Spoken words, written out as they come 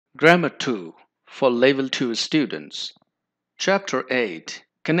Grammar 2 for Level 2 students. Chapter 8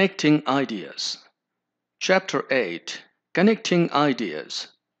 Connecting Ideas. Chapter 8 Connecting Ideas.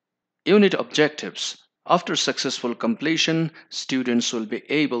 Unit Objectives. After successful completion, students will be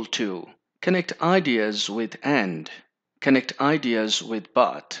able to connect ideas with and, connect ideas with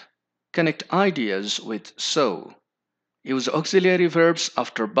but, connect ideas with so, use auxiliary verbs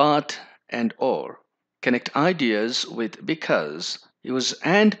after but and or, connect ideas with because, use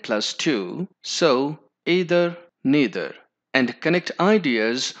and plus to, so, either, neither, and connect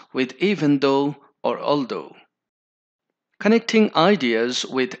ideas with even though or although. Connecting ideas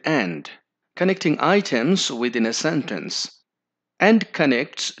with and. Connecting items within a sentence. And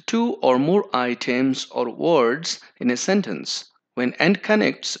connects two or more items or words in a sentence. When and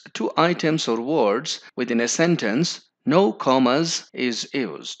connects two items or words within a sentence, no commas is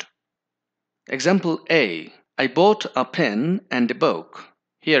used. Example A. I bought a pen and a book.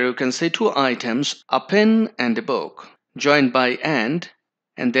 Here you can say two items, a pen and a book, joined by and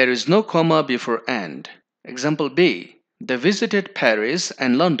there is no comma before and. Example B. They visited Paris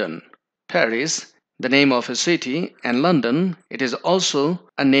and London. Paris, the name of a city, and London, it is also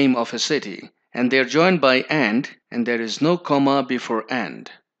a name of a city, and they are joined by and there is no comma before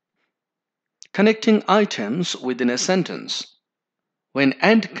and. Connecting items within a sentence. When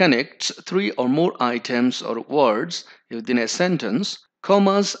and connects three or more items or words within a sentence,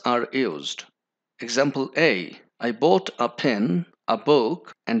 commas are used. Example A. I bought a pen, a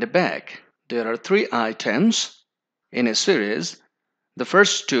book, and a bag. There are three items in a series. The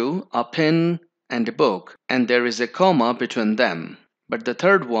first two, a pen and a book, and there is a comma between them. But the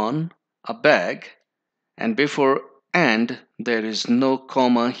third one, a bag, and before and there is no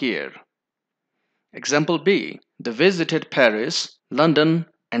comma here. Example B. They visited Paris, London,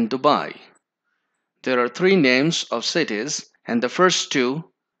 and Dubai. There are three names of cities, and the first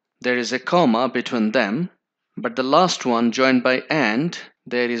two, there is a comma between them, but the last one joined by and,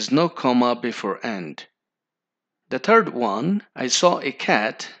 there is no comma before and. The third one, I saw a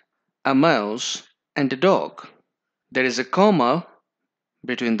cat, a mouse, and a dog. There is a comma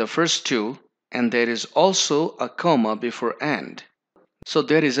between the first two, and there is also a comma before and. So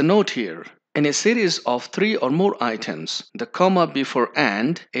there is a note here. In a series of three or more items, the comma before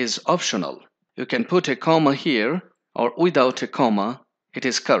and is optional. You can put a comma here or without a comma, it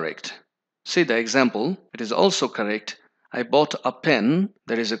is correct. See the example, it is also correct. I bought a pen,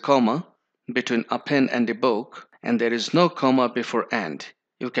 there is a comma between a pen and a book, and there is no comma before and.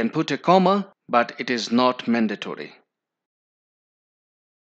 You can put a comma, but it is not mandatory.